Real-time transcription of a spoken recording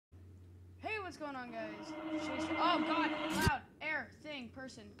what's going on, guys. Oh, God. Loud. Air. Thing.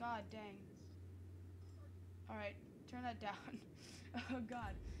 Person. God dang. Alright. Turn that down. Oh,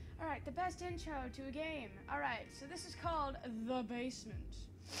 God. Alright. The best intro to a game. Alright. So this is called The Basement.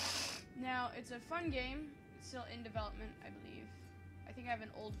 Now, it's a fun game. It's still in development, I believe. I think I have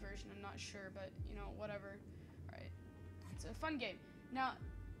an old version. I'm not sure, but, you know, whatever. Alright. It's a fun game. Now,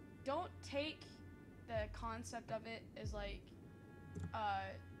 don't take the concept of it as, like,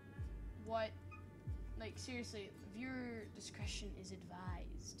 seriously, viewer discretion is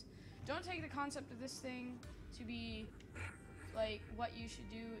advised. Don't take the concept of this thing to be, like, what you should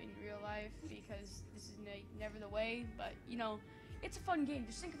do in real life, because this is never the way, but, you know, it's a fun game.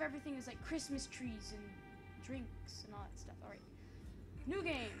 Just think of everything as, like, Christmas trees and drinks and all that stuff. Alright. New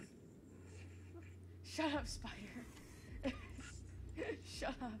game. Shut up, Spider.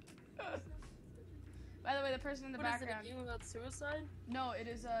 Shut up. By the way, the person in the background. What is it, a game about suicide? No, it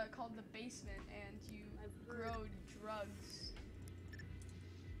is called The Basement, and you grow drugs.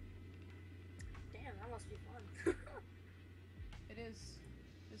 Damn, that must be fun. It is.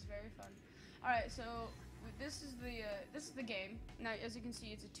 It's very fun. All right, so this is the game. Now, as you can see,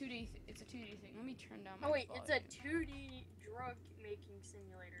 it's a 2D thing. Let me turn down my Oh wait, volume. it's a 2D drug making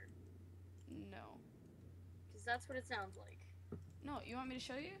simulator. No. Because that's what it sounds like. No, you want me to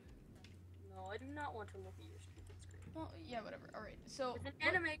show you? No, I do not want to look at your stupid screen. Well, yeah, whatever. All right, so with an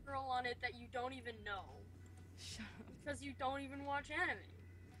anime girl on it that you don't even know. Shut up. Because you don't even watch anime.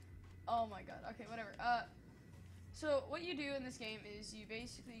 Oh my god. Okay, whatever. So what you do in this game is you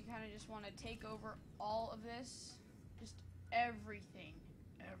basically kind of just want to take over all of this, just everything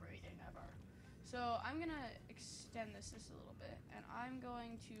ever. So I'm gonna extend this just a little bit, and I'm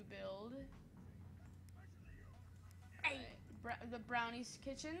going to build the brownie's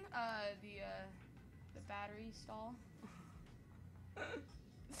kitchen, the battery stall.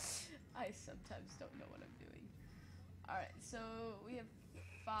 I sometimes don't know what I'm doing. Alright, so we have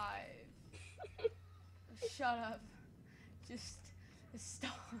 5. Shut up. Just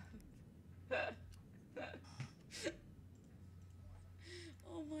stop.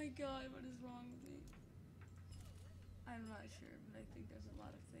 Oh my god, what is wrong with me? I'm not sure, but I think there's a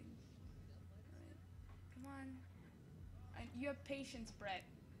lot of things. Alright. Come on. You have patience, Brett.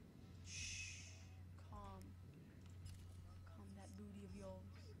 Shh. Calm that booty of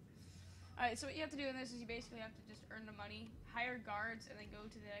yours. Alright, so what you have to do in this is you basically have to just earn the money, hire guards, and then go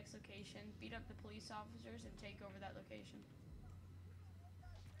to the next location, beat up the police officers, and take over that location.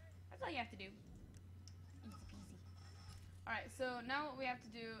 That's all you have to do. Easy peasy. Alright, so now what we have to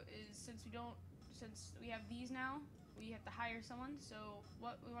do is, since we have these now, we have to hire someone. So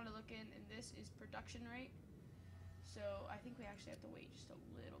what we want to look in this is production rate. So I think we actually have to wait just a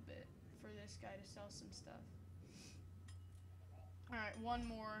little bit for this guy to sell some stuff. Alright, one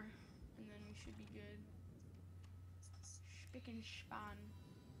more, and then we should be good. Spick and span.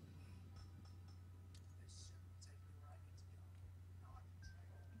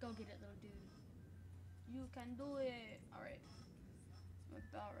 Go get it, little dude. You can do it. Alright. I'm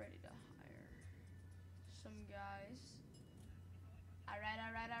about ready to hire some guys.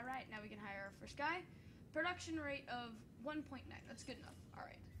 Alright. Now we can hire our first guy. Production rate of 1.9. That's good enough.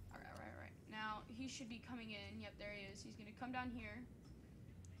 Alright. Now, he should be coming in. Yep, there he is. He's going to come down here.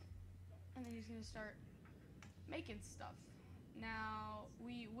 And then he's going to start making stuff. Now,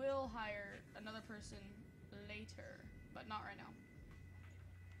 we will hire another person later, but not right now.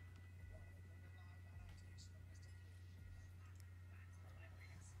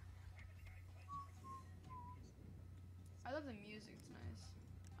 I love the music. It's nice.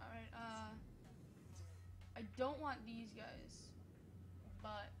 Alright, I don't want these guys,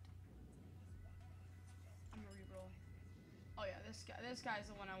 but I'm gonna reroll. Oh yeah, this guy's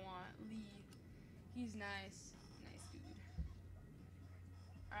the one I want. Lee. He's nice. Nice dude.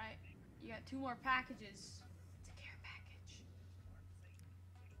 Alright, you got 2 more packages. It's a care package.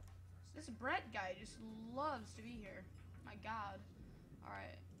 This Brett guy just loves to be here. My god.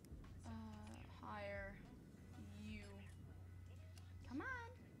 Alright. Hire you. Come on.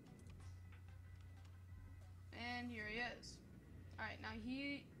 And here he is. Alright, now if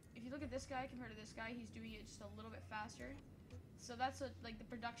you look at this guy compared to this guy, he's doing it just a little bit faster. So that's like the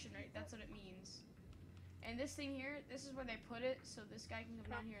production rate, that's what it means. And this thing here, this is where they put it, so this guy can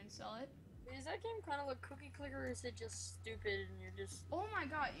come down here and sell it. Is that game kind of like Cookie Clicker, or is it just stupid and you're just... Oh my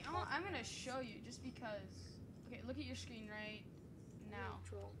god, you know what? I'm gonna show you just because. Okay, look at your screen right now.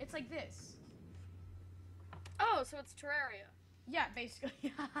 It's like this. Oh, so it's Terraria. Yeah,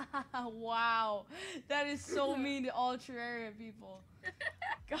 basically. Wow. That is so mean to all Terraria people.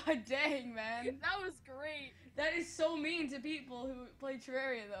 God dang, man. That was great. That is so mean to people who play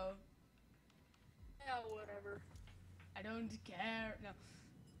Terraria, though. Yeah, whatever. I don't care. No.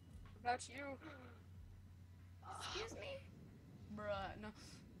 About you. Excuse me? Bruh, no.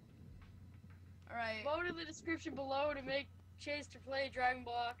 Alright. Vote in the description below to make Chase to play Dragon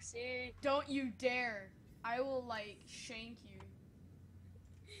Block. See? Don't you dare. I will, like, shank you.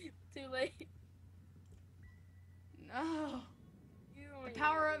 Too late. No. You The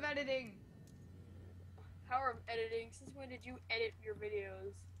power of editing. Power of editing. Since when did you edit your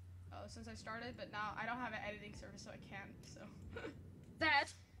videos? Oh, since I started, but now I don't have an editing service, so I can't, so.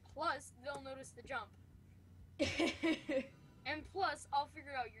 That, plus, they'll notice the jump. And plus, I'll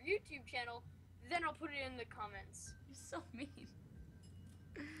figure out your YouTube channel, then I'll put it in the comments. You're so mean.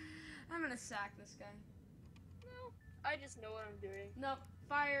 I'm gonna sack this guy. No, I just know what I'm doing. Nope,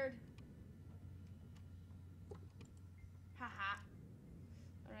 fired. Haha.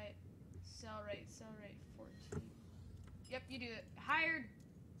 Alright, sell rate 14. Yep, you do it. Hired.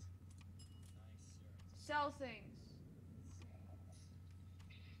 Sell things.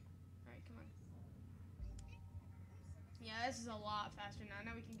 Alright, come on. Yeah, this is a lot faster now.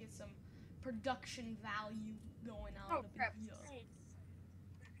 Now we can get some production value going on. Oh crap.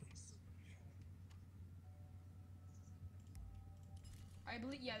 I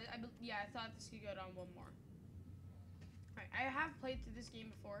believe, yeah, I thought this could go down one more. Alright, I have played through this game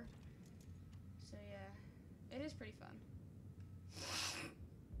before. So yeah, it is pretty fun.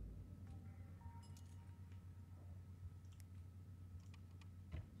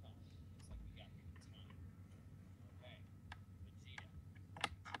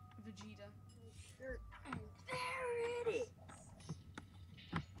 Vegeta. Sure. And there it is.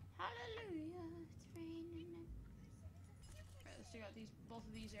 Hallelujah, it's raining. Alright, let's check out both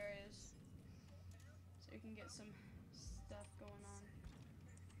of these areas. So we can get some stuff going on.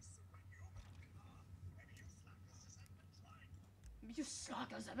 You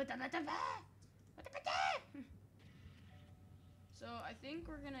suckers. So I think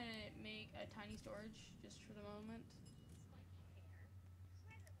we're gonna make a tiny storage just for the moment.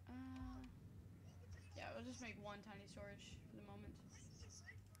 Yeah, we'll just make one tiny storage for the moment.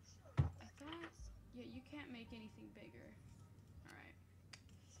 I thought, yeah, you can't make anything bigger. Alright.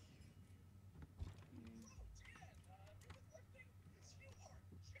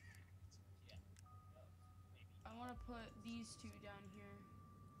 I want to put these two down here.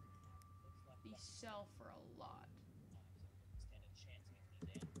 These sell for a lot.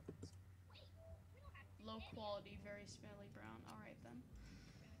 Low quality, very smelly brown. Alright then.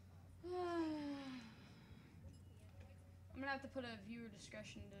 I'm gonna have to put a viewer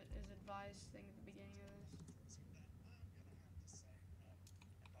discretion as advised thing at the beginning of this.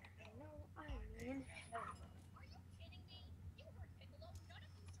 No, I'm in hell.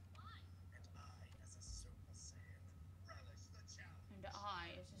 And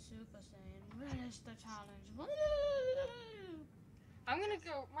I, as a Super Saiyan, relish the challenge. I'm gonna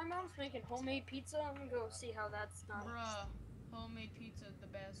go. My mom's making homemade pizza. I'm gonna go see how that's done. Bruh, homemade pizza the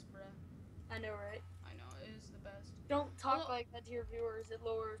best, bruh. I know, right? I know, it is the best. Don't talk like that to your viewers. It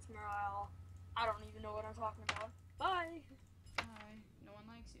lowers morale. I don't even know what I'm talking about. Bye. Hi. No one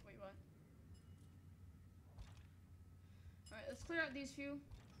likes it. Wait, what? Alright, let's clear out these few.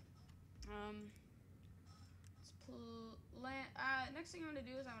 Next thing I'm gonna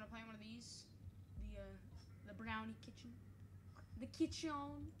do is I'm gonna plant one of these. The brownie kitchen. The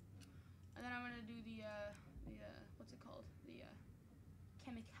kitchen. And then I'm gonna do the what's it called? The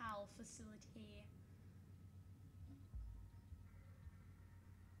chemical facility.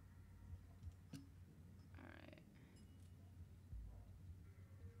 Alright.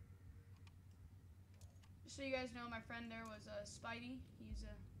 Just so you guys know, my friend there was Spidey. He's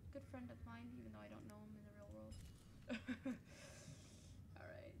a good friend of mine, even though I don't know him in the real world.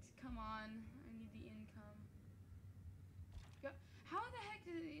 Alright, come on. I need the income. How the heck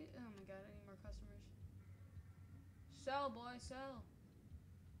did it... Oh my god, I need more customers. Sell, boy, sell.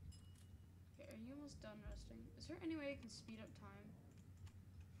 Okay, are you almost done resting? Is there any way I can speed up time?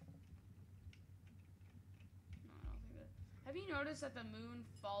 No, I don't think that... Have you noticed that the moon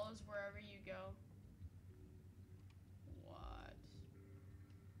follows wherever you go? What?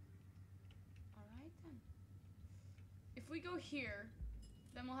 Alright then. If we go here,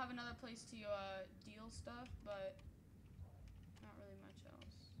 then we'll have another place to deal stuff, but... not really much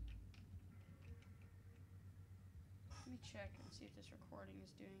else. Let me check and see if this recording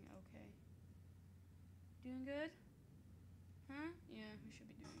is doing okay. Doing good? Huh? Yeah, we should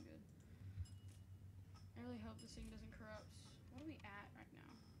be doing good. I really hope this thing doesn't corrupt. What are we at right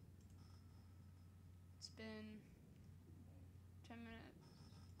now? It's been 10 minutes.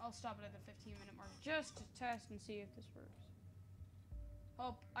 I'll stop it at the 15-minute mark just to test and see if this works.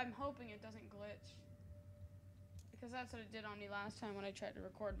 I'm hoping it doesn't glitch. because that's what it did on me last time when I tried to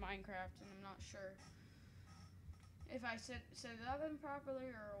record Minecraft, and I'm not sure if I set it up improperly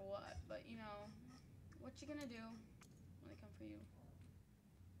or what, but you know, what you gonna do when they come for you?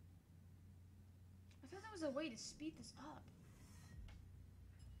 I thought that was a way to speed this up.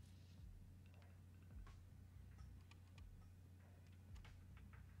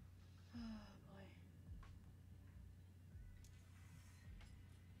 Oh boy.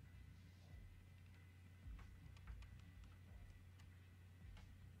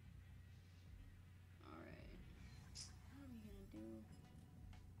 Alright. What are we gonna do?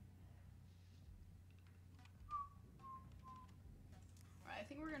 Alright, I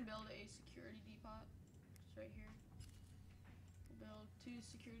think we're gonna build a security depot. Just right here. We'll build 2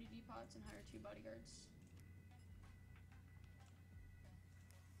 security depots and hire 2 bodyguards.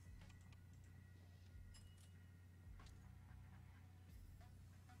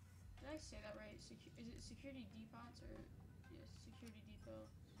 Did I say that right? Is it security depots or yes, security depot?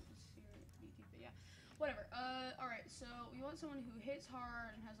 Security depot, yeah. Whatever. Alright, so we want someone who hits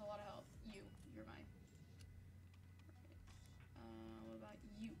hard and has a lot of health. You're mine. Right. What about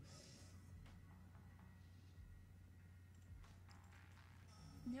you?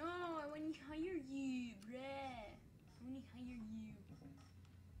 No, I want to hire you, bruh. I want to hire you.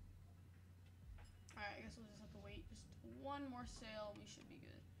 Alright, I guess we'll just have to wait just one more sale and we should be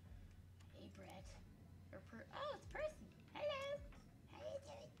good. Hey, Brett. Oh, it's Percy. Hello. How you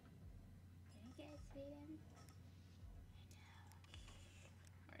doing? Can you guys see them?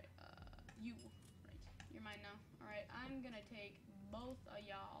 Alright, you. Right. You're mine now. Alright, I'm gonna take both of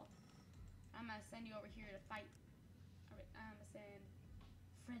y'all. I'm gonna send you over here to fight. Alright, I'm gonna send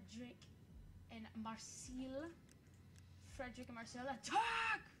Frederick and Marcel. Frederick and Marcel,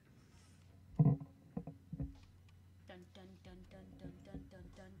 attack! Dun dun dun dun dun dun dun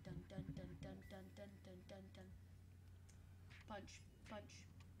dun dun dun dun dun dun dun dun dun dun. Punch, punch,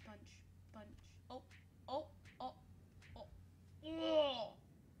 punch, punch. Oh, oh, oh, oh, oh!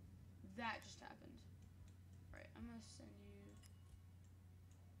 That just happened. Right, I'm gonna send you.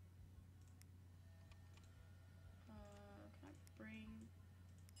 Can I bring?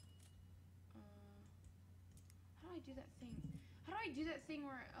 How do I do that thing? How do I do that thing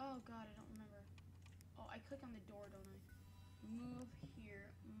where? Oh God, I don't remember. Oh, I click on the door, don't I? Move here,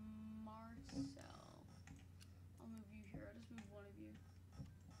 Marcel. I'll move you here. I'll just move one of you.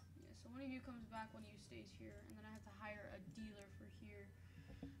 Yeah, so one of you comes back, one of you stays here, and then I have to hire a dealer for here.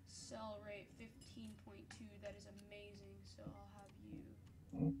 Sell rate 15.2. That is amazing. So I'll have you.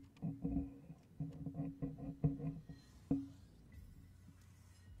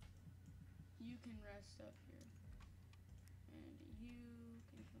 You can rest up here, and you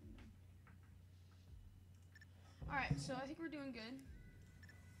can come down. Alright, so I think we're doing good.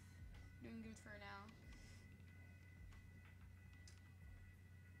 Doing good for now.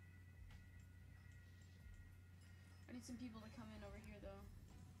 I need some people to come in over here, though.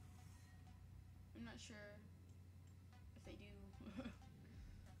 I'm not sure if they do.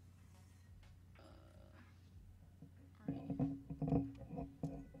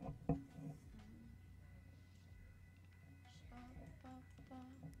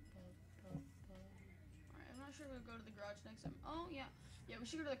 Alright, I'm not sure we'll go to the garage next time. Oh, yeah. Yeah, we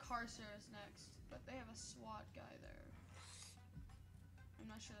should go to the car service next. But they have a SWAT guy there. I'm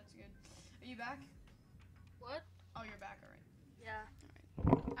not sure that's good. Are you back? What? Oh, you're back, alright. Yeah.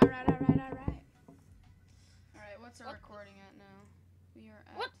 Alright. Alright, what's our recording at now? We are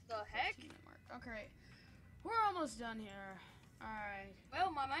at What the heck? 15-minute mark. Okay, we're almost done here. Alright.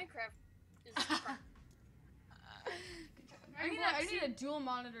 Well, my Minecraft is crap. Good job. I need a dual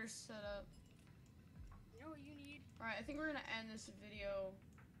monitor setup. You know what you need? Alright, I think we're gonna end this video.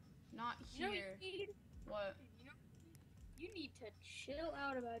 Not here. You know what you need? What? You need to chill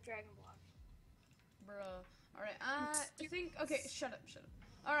out about Dragon Block. Bruh. Alright, I think... Okay, shut up.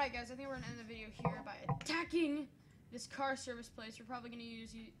 Alright, guys, I think we're gonna end the video here by attacking this car service place. We're probably gonna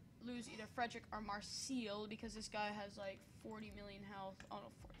lose either Frederick or Marcel because this guy has like 40 million health. Oh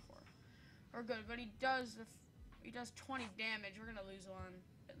no, 44. We're good, but he does 20 damage. We're gonna lose one,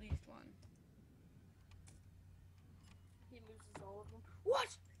 at least one. He loses all of them.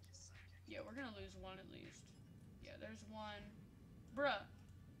 What? Yeah, we're gonna lose one at least. Yeah, there's one. Bruh,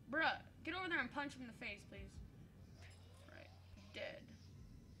 get over there and punch him in the face, please. Right, dead.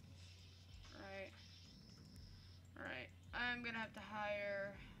 Alright, I'm gonna have to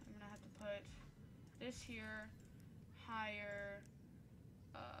put this here, hire,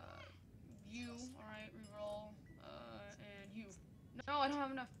 you, alright, reroll, and you. No, I don't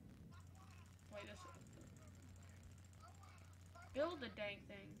have enough. Wait, this. Build the dang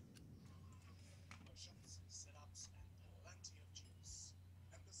thing.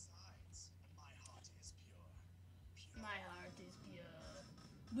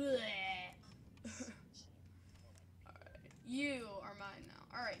 Bleh. Alright, you are mine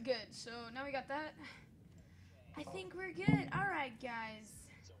now. Alright, good. So now we got that. I think we're good. Alright, guys.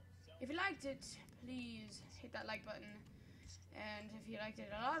 If you liked it, please hit that like button. And if you liked it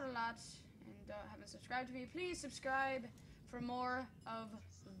a lot, and haven't subscribed to me, please subscribe for more of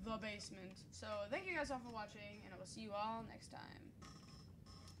The Basement. So thank you guys all for watching, and I will see you all next time.